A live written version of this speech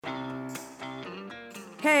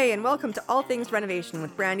Hey, and welcome to All Things Renovation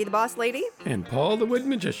with Brandy the Boss Lady. And Paul the Wood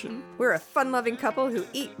Magician. We're a fun-loving couple who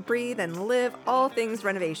eat, breathe, and live all things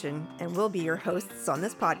renovation, and we'll be your hosts on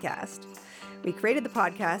this podcast. We created the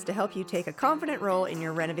podcast to help you take a confident role in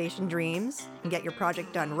your renovation dreams and get your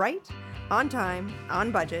project done right, on time,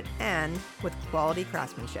 on budget, and with quality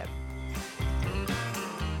craftsmanship.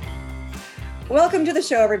 Welcome to the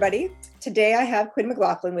show, everybody. Today I have Quinn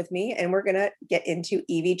McLaughlin with me, and we're going to get into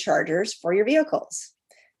EV chargers for your vehicles.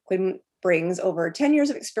 Quinn brings over 10 years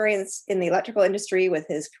of experience in the electrical industry with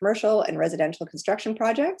his commercial and residential construction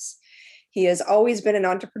projects. He has always been an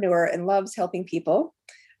entrepreneur and loves helping people.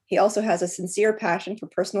 He also has a sincere passion for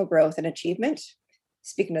personal growth and achievement.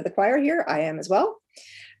 Speaking to the choir here, I am as well.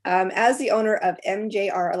 As the owner of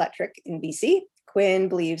MJR Electric in BC, Quinn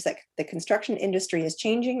believes that the construction industry is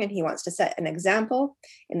changing and he wants to set an example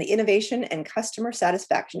in the innovation and customer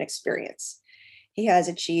satisfaction experience. He has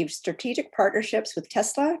achieved strategic partnerships with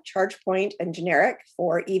Tesla, ChargePoint, and Generic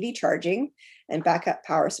for EV charging and backup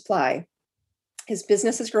power supply. His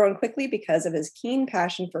business has grown quickly because of his keen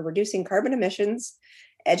passion for reducing carbon emissions,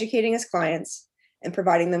 educating his clients, and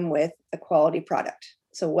providing them with a quality product.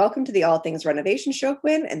 So welcome to the All Things Renovation Show,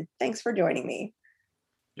 Quinn, and thanks for joining me.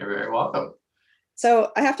 You're very welcome.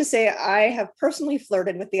 So I have to say, I have personally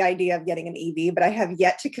flirted with the idea of getting an EV, but I have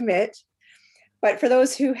yet to commit. But for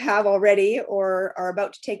those who have already or are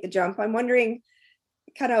about to take the jump, I'm wondering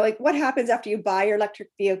kind of like what happens after you buy your electric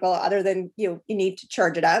vehicle other than you need to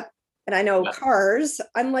charge it up. And I know cars,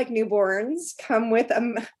 unlike newborns, come with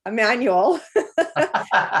a manual.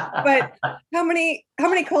 But how many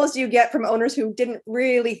calls do you get from owners who didn't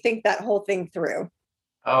really think that whole thing through?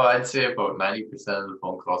 Oh, I'd say about 90% of the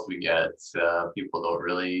phone calls we get, people don't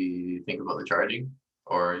really think about the charging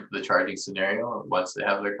or the charging scenario once they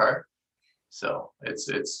have their car. So it's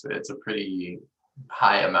a pretty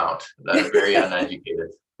high amount that are very uneducated.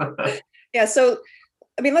 Yeah. So,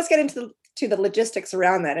 I mean, let's get into the logistics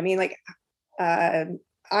around that. I mean, like,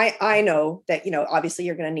 I know that, obviously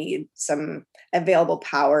you're going to need some available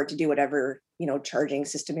power to do whatever, charging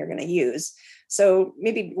system you're going to use. So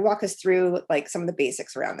maybe walk us through like some of the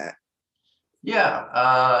basics around that.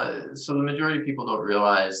 Yeah. So the majority of people don't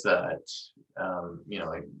realize that,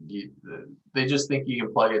 they just think you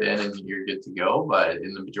can plug it in and you're good to go. But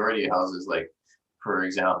in the majority of houses, like, for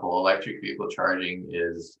example, electric vehicle charging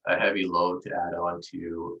is a heavy load to add on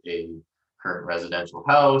to a current residential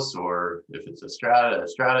house, or if it's a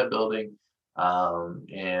strata building,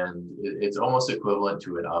 and it's almost equivalent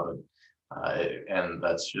to an oven. And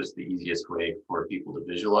that's just the easiest way for people to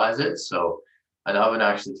visualize it. So an oven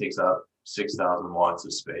actually takes up 6,000 watts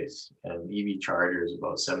of space, and EV charger is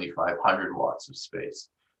about 7,500 watts of space.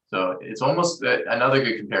 So it's almost another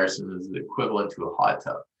good comparison is the equivalent to a hot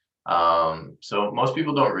tub. So most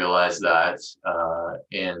people don't realize that,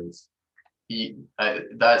 and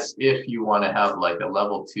that's if you want to have like a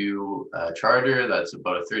level 2 charger that's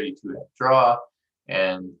about a 32 amp draw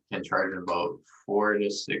and can charge in about 4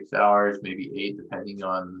 to 6 hours, maybe 8, depending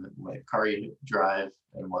on what car you drive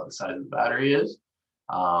and what the size of the battery is.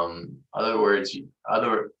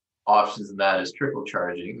 Other options than that is trickle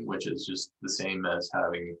charging, which is just the same as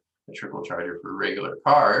having a trickle charger for a regular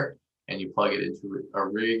car, and you plug it into a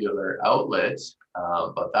regular outlet,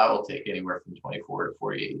 but that will take anywhere from 24 to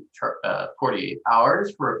 48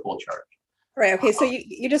 hours for a full charge. Right. Okay. So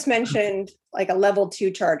you just mentioned like a level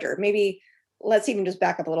 2 charger. Maybe let's even just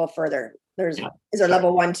back up a little further. Is there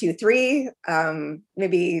level 1, 2, 3?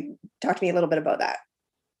 Maybe talk to me a little bit about that.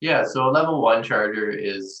 Yeah, so a level 1 charger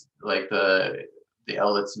is like the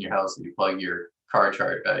outlets in your house that you plug your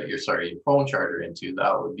your phone charger into.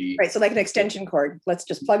 That would be right. So like an extension cord. Let's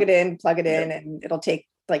just plug it in, and it'll take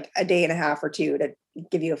like a day and a half or two to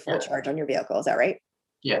give you a full charge on your vehicle. Is that right?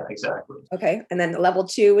 Yeah, exactly. Okay, and then level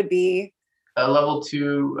 2 would be. Level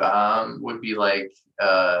 2 would be like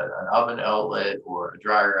an oven outlet or a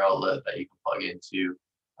dryer outlet that you can plug into.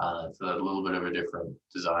 So that's a little bit of a different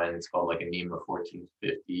design. It's called like a NEMA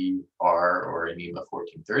 1450R or a NEMA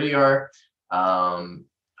 1430R.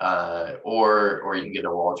 Or you can get a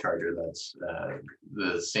wall charger that's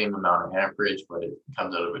the same amount of amperage, but it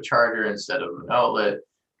comes out of a charger instead of an outlet.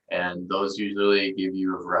 And those usually give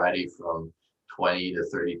you a variety from 20 to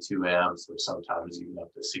 32 amps, or sometimes even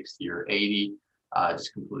up to 60 or 80.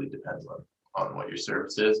 Just completely depends on what your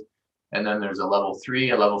service is. And then there's a level 3.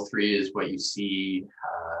 A level 3 is what you see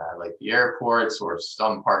like the airports or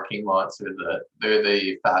some parking lots. They're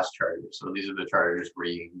the fast chargers. So these are the chargers where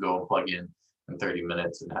you can go and plug in 30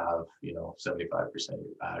 minutes and have 75% of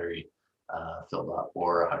your battery filled up,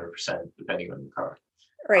 or 100% depending on the car.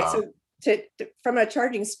 Right. So from a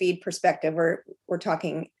charging speed perspective, we're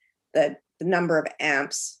talking the the number of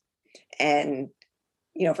amps. And,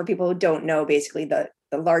 for people who don't know, basically the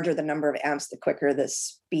larger the number of amps, the quicker the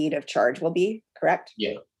speed of charge will be, correct?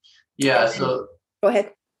 Yeah. So Go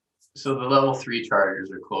ahead. the level 3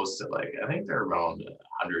 chargers are close to, like, I think they're around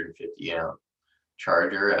 150 amp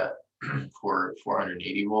charger at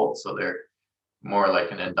 480 volts. So they're more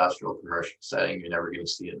like an industrial commercial setting. You're never going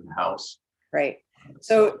to see it in the house. Right.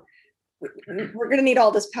 So we're going to need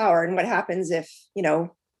all this power. And what happens if,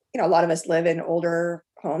 a lot of us live in older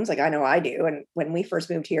homes, like I know I do. And when we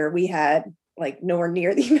first moved here, we had like nowhere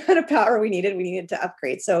near the amount of power we needed. We needed to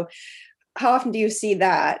upgrade. So how often do you see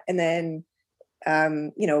that? And then,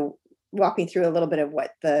 walk me through a little bit of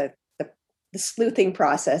what the sleuthing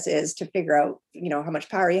process is to figure out, how much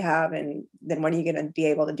power you have, and then what are you going to be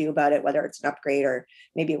able to do about it, whether it's an upgrade or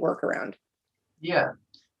maybe a workaround? Yeah.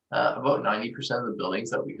 About 90% of the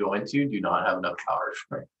buildings that we go into do not have enough power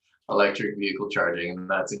for electric vehicle charging, and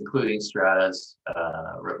that's including stratas,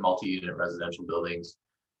 multi-unit residential buildings,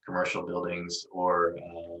 commercial buildings, or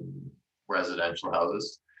residential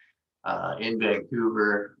houses. In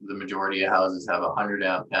Vancouver, the majority of houses have a 100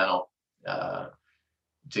 amp panel.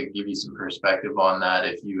 To give you some perspective on that,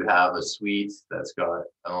 if you have a suite that's got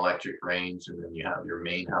an electric range, and then you have your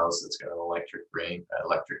main house that's got an electric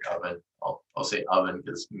oven, I'll say oven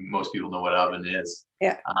because most people know what oven is.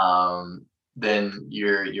 Yeah. Then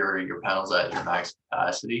your panel's at your max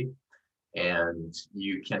capacity, and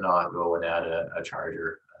you cannot go and add a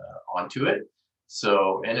charger onto it.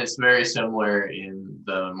 So, and it's very similar in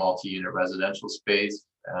the multi-unit residential space.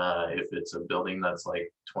 If it's a building that's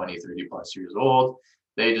like 20, 30 plus years old,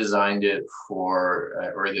 they designed it for,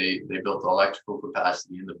 or they built the electrical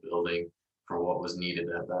capacity in the building for what was needed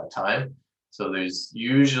at that time. So there's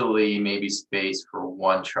usually maybe space for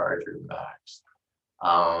one charger max.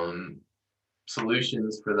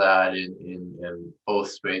 Solutions for that in both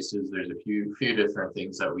spaces, there's a few different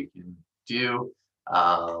things that we can do.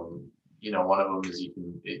 One of them is you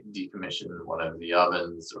can decommission one of the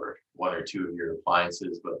ovens or one or two of your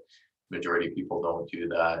appliances, but majority of people don't do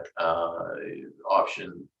that.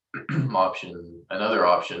 Another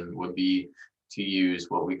option would be to use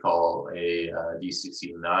what we call a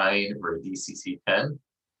DCC9 or a DCC10.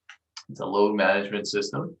 It's a load management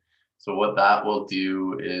system. So what that will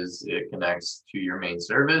do is it connects to your main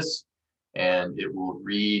service, and it will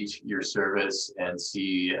read your service and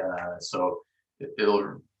see,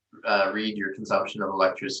 it'll read your consumption of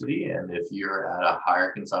electricity. And if you're at a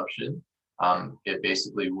higher consumption, it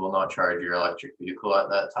basically will not charge your electric vehicle at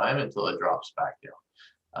that time until it drops back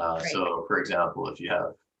down. Right. So for example, if you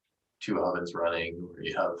have 2 ovens running, or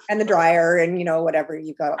you have and the dryer and whatever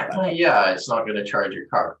you've got. Yeah, it's not going to charge your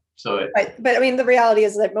car. So but I mean, the reality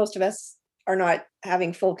is that most of us are not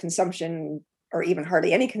having full consumption or even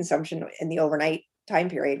hardly any consumption in the overnight time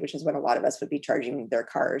period, which is when a lot of us would be charging their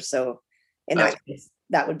cars. So in that case,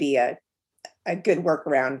 that would be a good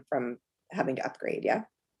workaround from having to upgrade.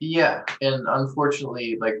 Yeah, and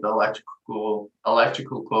unfortunately, like the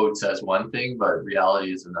electrical code says one thing, but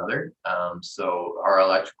reality is another. So our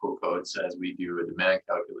electrical code says we do a demand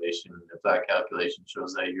calculation. If that calculation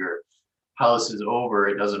shows that your house is over,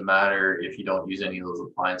 it doesn't matter if you don't use any of those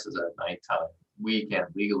appliances at nighttime. We can't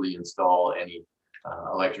legally install any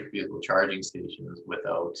electric vehicle charging stations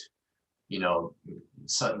without,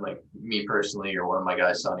 something like me personally or one of my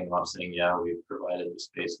guys signing off saying, yeah, we've provided the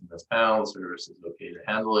space in this panel, service is okay to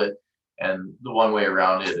handle it. And the one way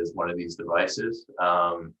around it is one of these devices.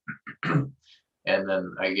 And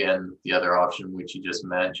then again, the other option, which you just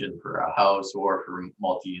mentioned for a house or for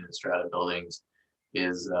multi-unit strata buildings,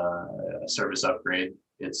 is a service upgrade.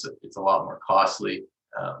 It's a lot more costly.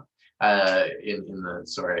 In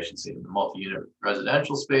the multi-unit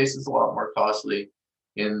residential space, it's a lot more costly.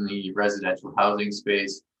 In the residential housing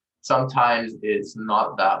space, sometimes it's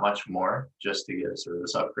not that much more just to get a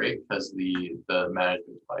service upgrade because the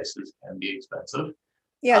management devices can be expensive.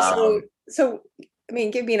 Yeah. So I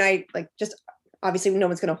mean, give me an idea, like, just obviously no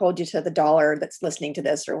one's going to hold you to the dollar that's listening to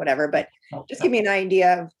this or whatever, but just give me an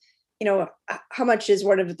idea of, how much is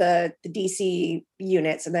one of the DC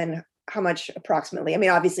units, and then how much approximately. I mean,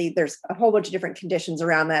 obviously there's a whole bunch of different conditions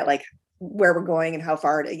around that, like where we're going and how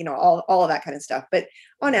far to, all of that kind of stuff. But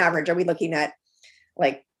on average, are we looking at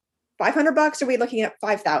like $500? Are we looking at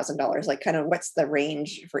 $5,000? Like, kind of what's the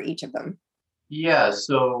range for each of them? Yeah.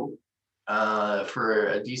 So for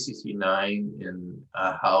a DCC9 in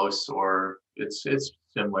a house, or it's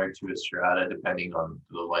similar to a strata, depending on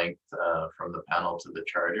the length from the panel to the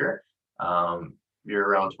charger. You're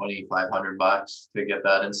around $2,500 to get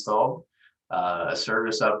that installed. A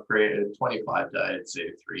service upgrade, 25 to, I'd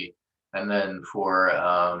say, 3. And then for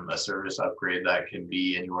a service upgrade, that can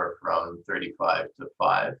be anywhere from 35 to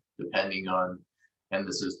 5, depending on, and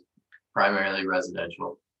this is primarily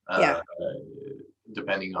residential, Yeah.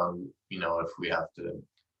 depending on, if we have to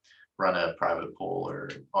run a private pole or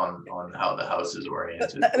on how the house is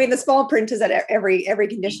oriented. I mean, the small print is that every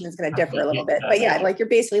condition is going to differ a little bit, but yeah, like you're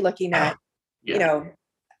basically looking at, Yeah.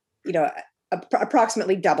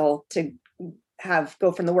 Approximately double to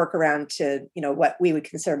go from the workaround to, what we would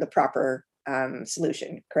consider the proper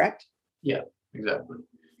solution, correct? Yeah, exactly.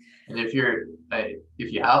 And if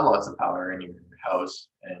you have lots of power in your house,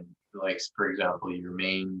 and like, for example, your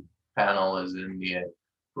main panel is in the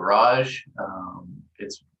garage,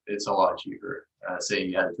 it's a lot cheaper. Say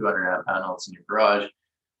you had a 200 amp panel, it's in your garage.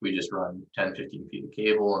 We just run 10, 15 feet of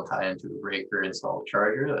cable and tie into a breaker, install a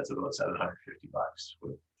charger. That's about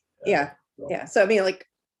 $750. Yeah. Yeah. So I mean, like,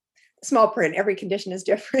 small print, every condition is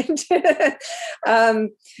different.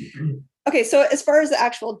 Okay, so as far as the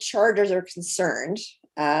actual chargers are concerned,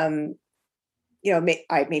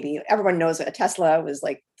 maybe everyone knows that a Tesla was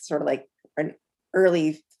like sort of like an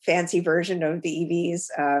early fancy version of the EVs.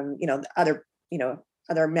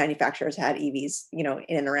 Other manufacturers had EVs, in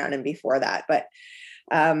and around and before that. But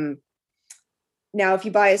now, if you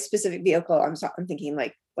buy a specific vehicle, I'm thinking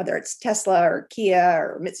like whether it's Tesla or Kia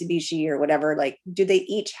or Mitsubishi or whatever, like, do they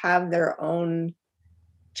each have their own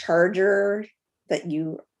charger that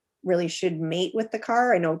you really should mate with the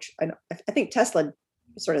car? I think Tesla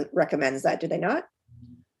sort of recommends that. Do they not?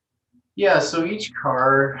 Yeah. So each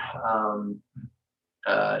car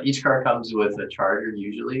comes with a charger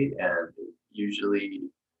usually, and it usually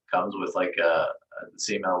comes with like the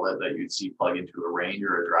same outlet that you'd see plug into a range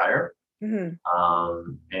or a dryer. Mm-hmm.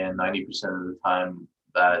 And 90% of the time,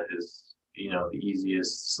 that is, the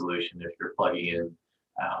easiest solution if you're plugging in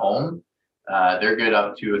at home. They're good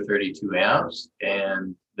up to a 32 amps.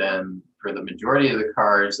 And then for the majority of the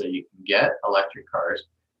cars that you can get, electric cars,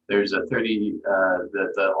 there's a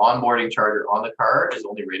the onboarding charger on the car is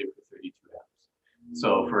only rated for 32 amps.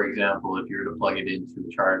 So for example, if you were to plug it into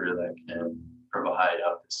a charger that can provide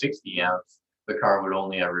up to 60 amps, the car would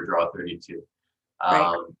only ever draw 32.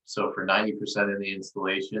 Right. So for 90% of the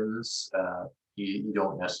installations, you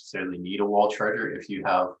don't necessarily need a wall charger if you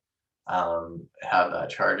have that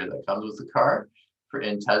charger that comes with the car.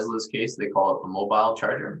 In Tesla's case, they call it the mobile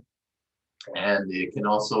charger, and it can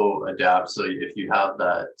also adapt. So if you have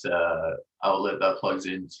that outlet that plugs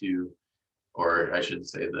into, or I should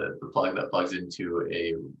say the plug that plugs into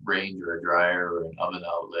a range or a dryer or an oven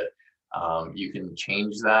outlet, you can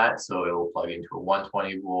change that so it will plug into a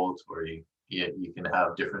 120 volts, or you can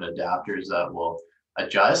have different adapters that will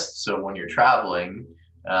adjust. So when you're traveling,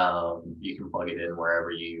 you can plug it in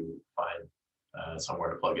wherever you find somewhere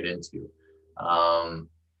to plug it into.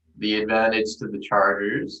 The advantage to the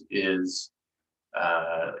chargers is,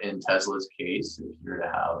 in Tesla's case, if you're to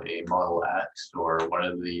have a Model X or one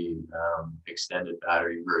of the extended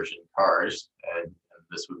battery version cars, and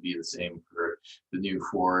this would be the same for the new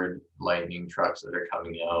Ford Lightning trucks that are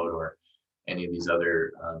coming out, or any of these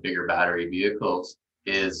other bigger battery vehicles,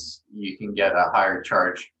 is you can get a higher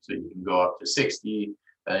charge. So you can go up to 60,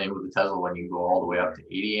 and with the Tesla one, you can go all the way up to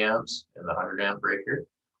 80 amps in the 100 amp breaker.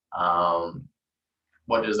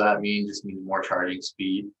 What does that mean? Just means more charging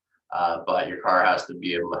speed, but your car has to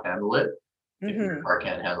be able to handle it. If your car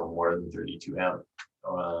can't handle more than 32 amp,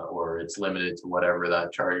 or it's limited to whatever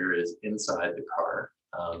that charger is inside the car,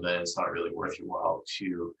 then it's not really worth your while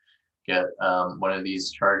to get one of these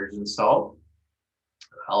chargers installed.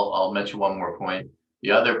 I'll mention one more point.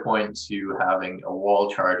 The other point to having a wall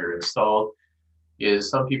charger installed is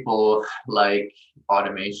some people like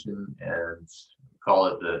automation and call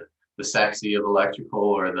it the sexy of electrical,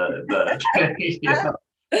 or the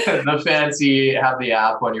the fancy, have the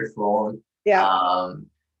app on your phone. Yeah.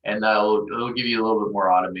 And it'll give you a little bit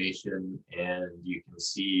more automation, and you can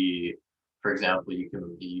see, for example, you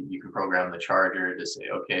can program the charger to say,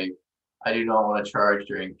 okay, I do not want to charge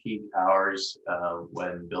during peak hours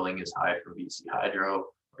when billing is high from BC Hydro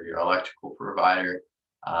or your electrical provider.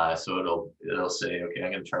 So it'll say, okay,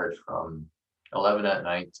 I'm going to charge from 11 at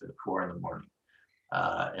night to 4 in the morning.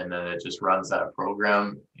 And then it just runs that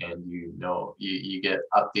program, and you get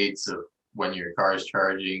updates of when your car is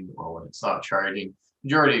charging or when it's not charging.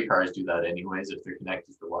 Majority of cars do that anyways if they're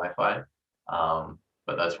connected to Wi-Fi.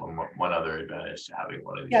 But that's one other advantage to having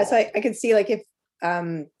one of these. Yeah, so I could see, like, if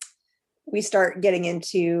we start getting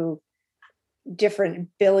into different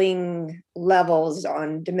billing levels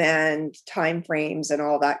on demand, timeframes, and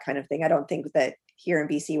all that kind of thing. I don't think that here in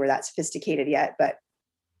BC we're that sophisticated yet, but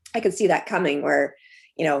I could see that coming where,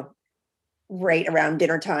 right around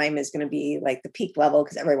dinner time is going to be like the peak level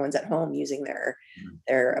because everyone's at home using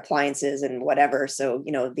their appliances and whatever. So,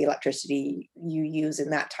 the electricity you use in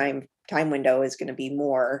that time window is going to be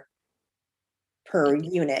more per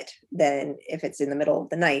unit than if it's in the middle of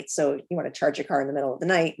the night. So you want to charge your car in the middle of the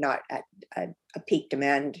night, not at a peak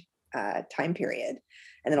demand time period.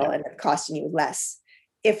 And then it'll end up costing you less.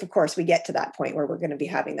 If, of course, we get to that point where we're going to be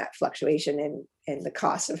having that fluctuation in the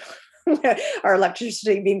cost of our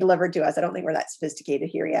electricity being delivered to us. I don't think we're that sophisticated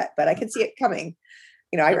here yet, but I can see it coming.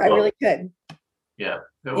 I really could. Yeah.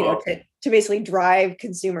 To basically drive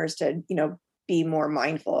consumers to, be more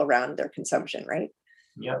mindful around their consumption, right?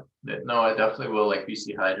 Yeah, no, I definitely will. Like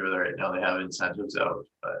BC Hydro, right now they have incentives out,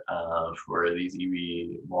 but for these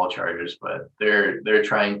EV wall chargers, but they're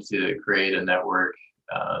trying to create a network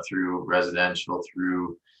through residential,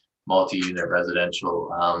 through multi-unit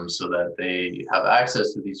residential, so that they have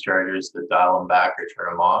access to these chargers to dial them back or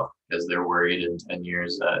turn them off, because they're worried in 10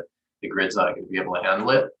 years that the grid's not going to be able to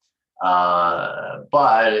handle it.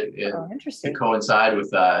 But to coincide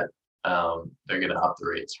with that, they're going to up the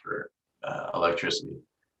rates for electricity.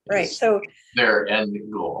 Right. So their end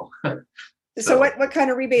goal. So what kind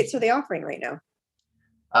of rebates are they offering right now?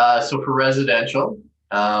 So for residential,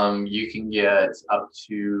 you can get up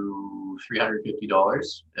to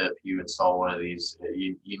 $350 if you install one of these.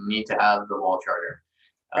 You need to have the wall charger.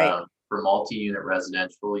 Right. For multi-unit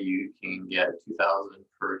residential, you can get $2,000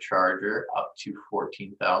 per charger, up to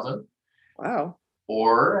 $14,000. Wow.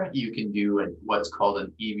 Or you can do what's called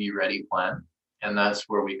an EV ready plan. And that's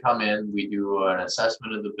where we come in, we do an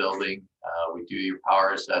assessment of the building, we do your power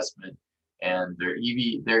assessment, and their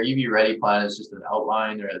EV ready plan is just an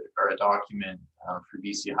outline or a document for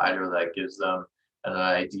BC Hydro that gives them an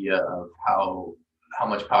idea of how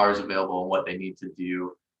much power is available and what they need to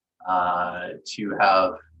do to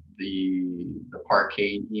have the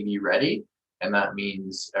parkade EV ready. And that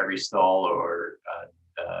means every stall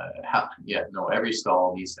every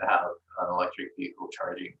stall needs to have an electric vehicle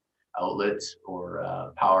charging outlet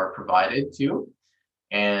or power provided to.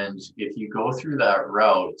 And if you go through that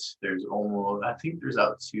route, there's I think there's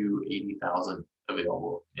up to 80,000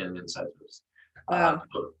 available in incentives. Wow.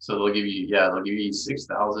 So they'll give you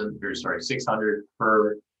 600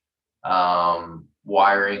 per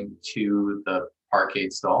wiring to the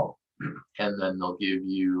parkade stall. And then they'll give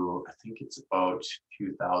you, I think it's about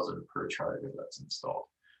 2,000 per charger that's installed.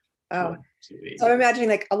 Oh, so I'm imagining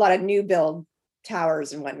like a lot of new build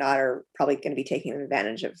towers and whatnot are probably going to be taking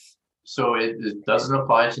advantage of. So it doesn't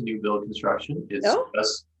apply to new build construction. It's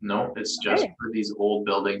just for these old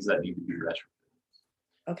buildings that need to be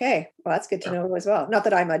retrofitted. Okay, well that's good to know as well. Not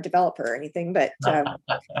that I'm a developer or anything, but I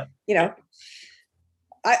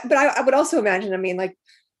would also imagine. I mean, like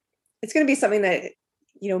it's going to be something that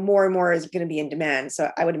more and more is going to be in demand. So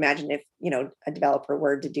I would imagine if a developer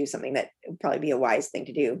were to do something, that it would probably be a wise thing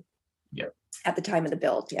to do. Yeah. At the time of the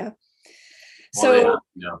build, yeah. Well,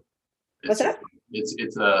 what's that?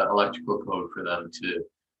 It's a electrical code for them to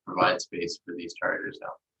provide space for these chargers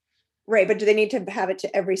now. Right, but do they need to have it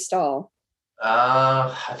to every stall?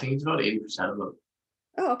 I think it's about 80% of them.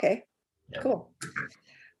 Oh, okay. Yeah. Cool.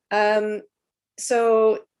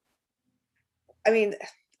 So, I mean,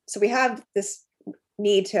 so we have this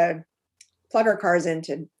need to plug our cars in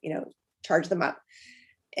to, charge them up.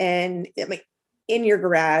 And in your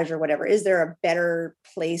garage or whatever, is there a better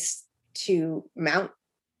place to mount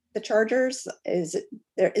the chargers? Is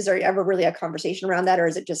there ever really a conversation around that, or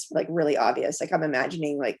is it just like really obvious? Like I'm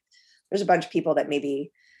imagining like there's a bunch of people that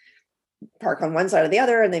maybe park on one side or the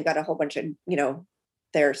other and they've got a whole bunch of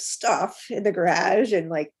their stuff in the garage, and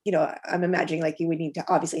like I'm imagining like you would need to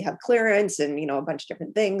obviously have clearance and a bunch of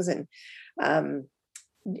different things. And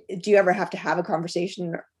do you ever have to have a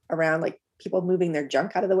conversation around like people moving their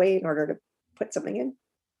junk out of the way in order to put something in?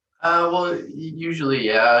 Well, usually,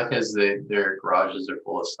 yeah, because their garages are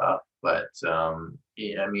full of stuff. But I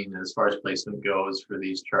mean, as far as placement goes for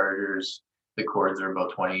these chargers, the cords are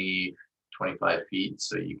about 20, 25 feet,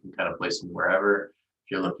 so you can kind of place them wherever.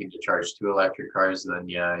 If you're looking to charge 2 electric cars, then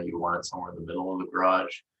yeah, you want it somewhere in the middle of the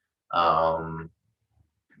garage.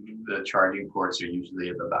 The charging ports are usually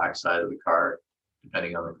at the back side of the car,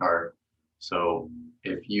 depending on the car. So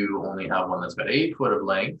if you only have one that's got 8 foot of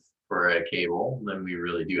length for a cable, then we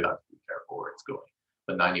really do have to be careful where it's going.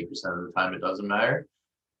 But 90% of the time, it doesn't matter.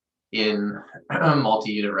 In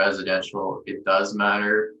multi-unit residential, it does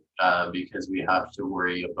matter because we have to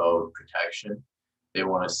worry about protection. They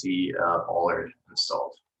want to see a bollard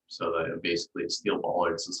installed, so that basically it's steel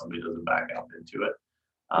bollard, so somebody doesn't back up into it.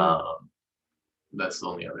 That's the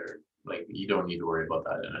only other, like, you don't need to worry about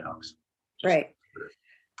that in a house. Right.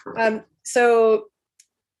 So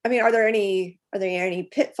I mean, are there any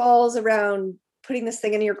pitfalls around putting this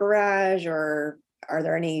thing in your garage, or is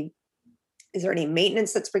there any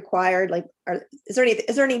maintenance that's required? Like, is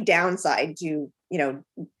there any downside to,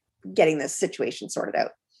 getting this situation sorted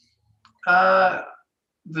out? Uh,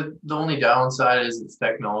 the only downside is it's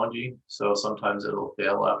technology, so sometimes it'll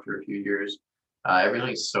fail after a few years.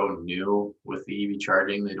 Everything's so new with the EV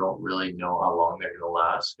charging, they don't really know how long they're going to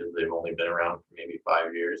last because they've only been around for maybe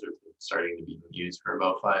 5 years, or starting to be used for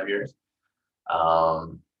about 5 years.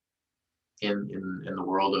 Um, in the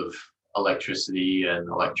world of electricity and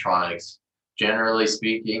electronics, generally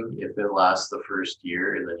speaking, if it lasts the first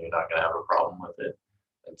year, then you're not going to have a problem with it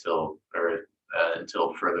until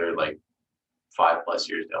further, like 5+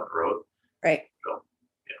 years down the road. Right. So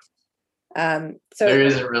So there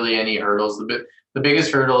isn't really any hurdles. The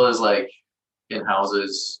biggest hurdle is like in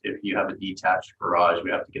houses, if you have a detached garage,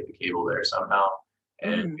 we have to get the cable there somehow,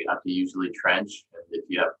 and we have to usually trench. And if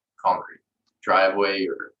you have concrete driveway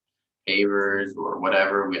or pavers or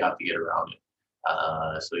whatever, we have to get around it.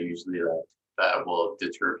 So usually that will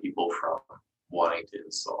deter people from wanting to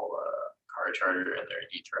install a car charger in their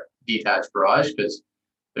detached garage, because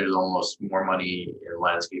there's almost more money in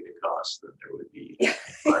landscaping costs than there would be.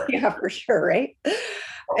 yeah, for sure, right?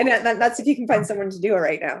 And that's if you can find someone to do it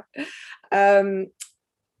right now.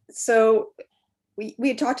 So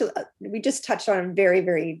we just touched on it very,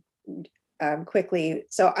 very quickly.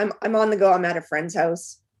 So I'm on the go. I'm at a friend's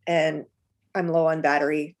house and I'm low on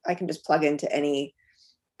battery. I can just plug into any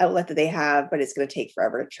outlet that they have, but it's going to take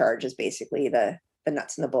forever to charge, is basically the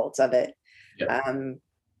nuts and the bolts of it. Yeah.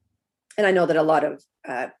 And I know that a lot of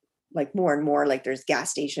like more and more, like there's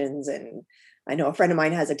gas stations, and I know a friend of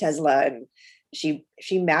mine has a Tesla, and she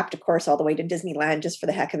mapped a course all the way to Disneyland just for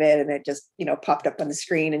the heck of it, and it just popped up on the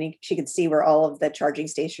screen, and she could see where all of the charging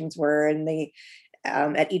stations were, and they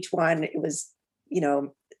at each one it was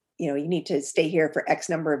you need to stay here for X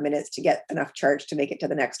number of minutes to get enough charge to make it to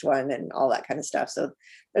the next one, and all that kind of stuff. So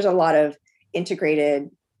there's a lot of integrated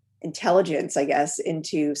intelligence, I guess,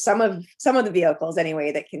 into some of the vehicles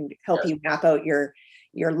anyway, that can help you map out your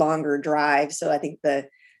longer drive. So I think the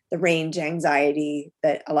range anxiety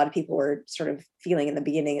that a lot of people were sort of feeling in the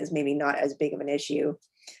beginning is maybe not as big of an issue.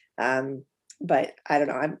 But I don't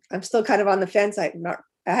know. I'm still kind of on the fence. I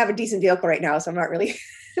have a decent vehicle right now, so I'm not really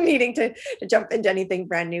needing to jump into anything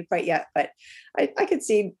brand new quite yet. But I could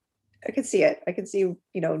see it. I could see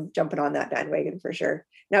jumping on that bandwagon for sure.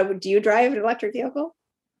 Now, do you drive an electric vehicle?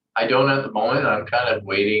 I don't at the moment. I'm kind of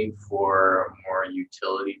waiting for more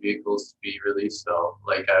utility vehicles to be released. So,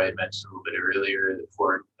 like I mentioned a little bit earlier,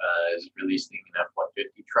 Ford is releasing an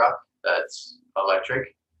F-150 truck that's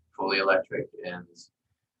electric, fully electric, and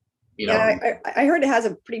I heard it has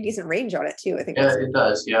a pretty decent range on it too. I think. Yeah, it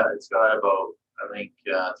does. Yeah, it's got about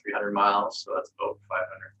 300 miles, so that's about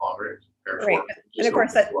 500 kilometers. Right, and of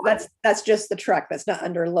course that's just the truck. That's not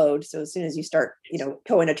under load. So as soon as you start,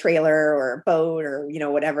 towing a trailer or a boat or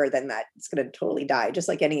whatever, then it's going to totally die. Just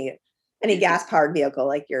like any gas powered vehicle,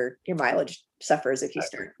 like your mileage suffers if you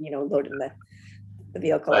start, loading the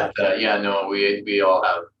vehicle up. But we all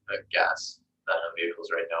have gas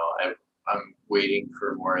vehicles right now. I'm waiting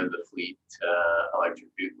for more of the fleet electric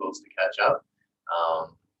vehicles to catch up,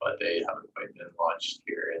 but they haven't quite been launched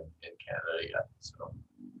here in Canada yet. So.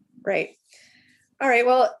 Right. All right.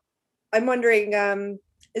 Well, I'm wondering,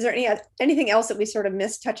 is there anything else that we sort of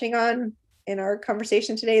missed touching on in our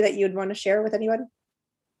conversation today that you'd want to share with anyone?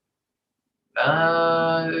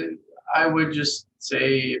 I would just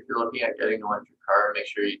say, if you're looking at getting an electric car, make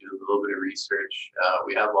sure you do a little bit of research.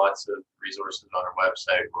 We have lots of resources on our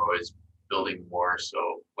website. We're always building more. So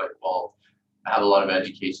I have a lot of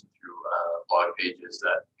education through blog pages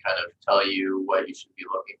that kind of tell you what you should be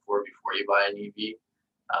looking for before you buy an EV.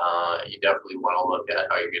 You definitely want to look at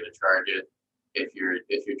how you're going to charge it. If you're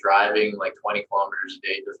driving like 20 kilometers a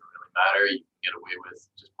day, it doesn't really matter. You can get away with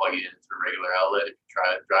just plugging it into a regular outlet. If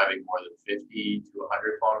you're driving more than 50 to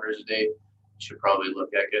 100 kilometers a day, you should probably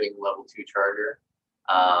look at getting a level 2 charger.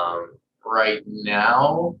 Right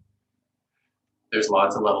now, there's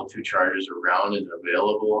lots of level 2 chargers around and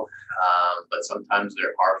available, but sometimes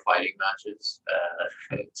there are fighting matches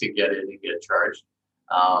to get in and get charged.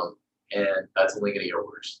 And that's only going to get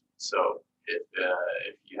worse. So if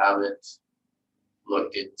you haven't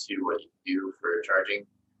looked into what you can do for charging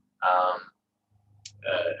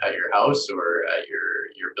at your house or at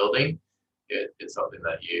your building, it's something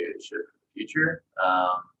that you should for the future.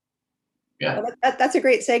 Well, that's a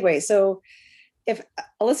great segue. So if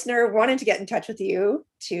a listener wanted to get in touch with you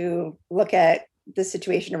to look at the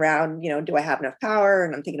situation around, do I have enough power,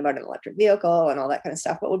 and I'm thinking about an electric vehicle and all that kind of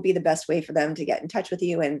stuff, what would be the best way for them to get in touch with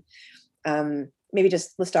you? And maybe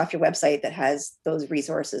just list off your website that has those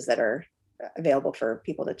resources that are available for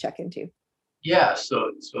people to check into. Yeah,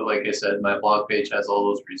 so like I said, my blog page has all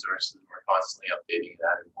those resources. We're constantly updating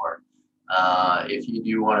that and more. If you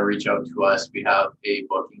do want to reach out to us, we have a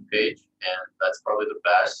booking page, and that's probably the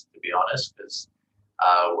best, to be honest, because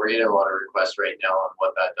we're getting a lot of requests right now, and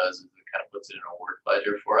what that does is it kind of puts it in a work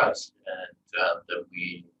ledger for us, and then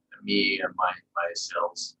me and my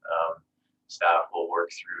sales staff will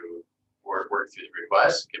work through the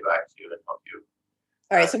requests, get back to you, and help you.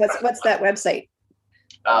 All right. So what's that website?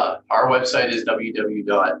 Our website is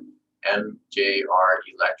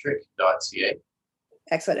www.mjrelectric.ca.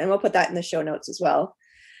 Excellent. And we'll put that in the show notes as well.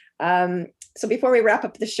 So before we wrap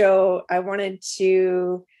up the show, I wanted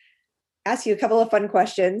to ask you a couple of fun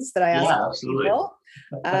questions that I ask people.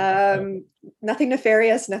 Nothing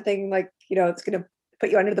nefarious, nothing like, it's going to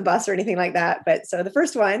put you under the bus or anything like that. But so the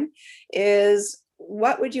first one is,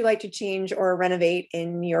 what would you like to change or renovate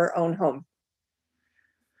in your own home?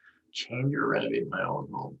 Change or renovate my own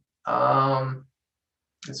home.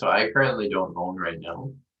 So I currently don't own right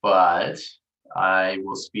now, but I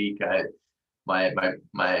will speak. My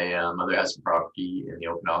mother has some property in the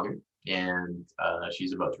Okanagan, and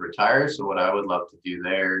she's about to retire. So what I would love to do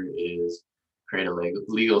there is create a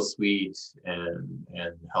legal suite and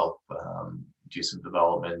help do some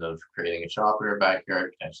development of creating a shop in her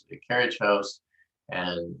backyard, potentially a carriage house,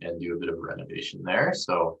 and do a bit of a renovation there.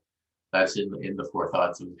 So that's in the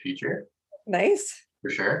forethoughts of the future. Nice. For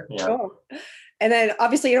sure. Yeah. Cool. And then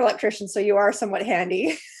obviously you're an electrician, so you are somewhat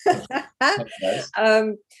handy. Nice.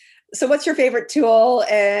 So what's your favorite tool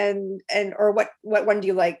or what one do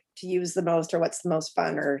you like to use the most, or what's the most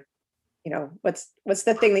fun, or, what's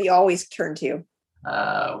the thing that you always turn to?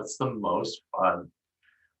 What's the most fun?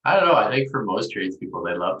 I don't know. I think for most tradespeople,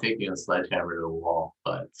 they love taking a sledgehammer to the wall,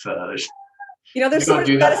 but there's so much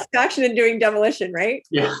satisfaction in doing demolition, right?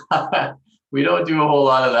 Yeah. We don't do a whole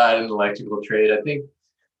lot of that in the electrical trade. I think,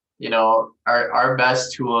 our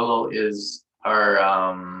best tool is our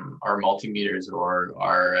multimeters, or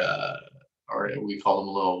or we call them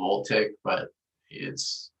a little Voltic, but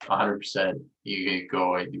it's 100%. You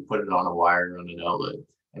go and you put it on a wire on an outlet,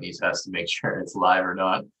 and he has to make sure it's live or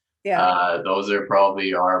not. Yeah. Those are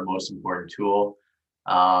probably our most important tool.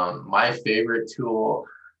 My favorite tool,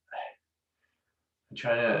 I'm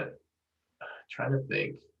trying to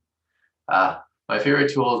think. My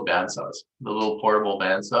favorite tool is bandsaws, the little portable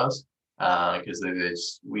bandsaws,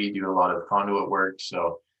 because we do a lot of conduit work,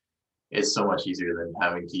 so it's so much easier than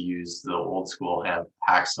having to use the old school hand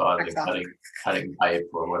hacksaws and cutting pipe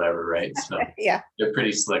or whatever, right? So yeah, they're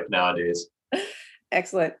pretty slick nowadays.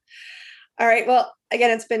 Excellent. All right. Well,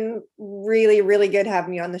 again, it's been really, really good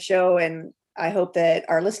having you on the show, and I hope that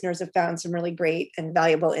our listeners have found some really great and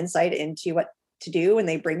valuable insight into what to do when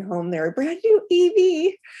they bring home their brand new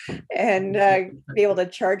EV and be able to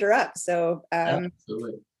charge her up. So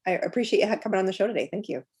Absolutely. I appreciate you coming on the show today. Thank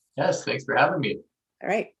you. Yes, thanks for having me. All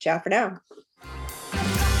right, ciao for now.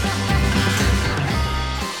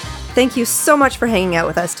 Thank you so much for hanging out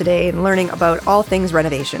with us today and learning about all things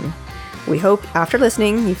renovation. We hope after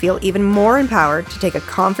listening, you feel even more empowered to take a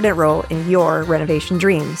confident role in your renovation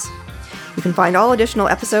dreams. You can find all additional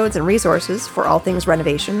episodes and resources for all things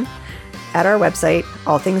renovation at our website,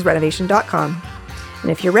 allthingsrenovation.com. And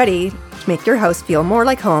if you're ready to make your house feel more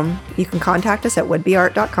like home, you can contact us at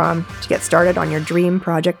woodbeart.com to get started on your dream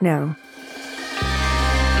project now.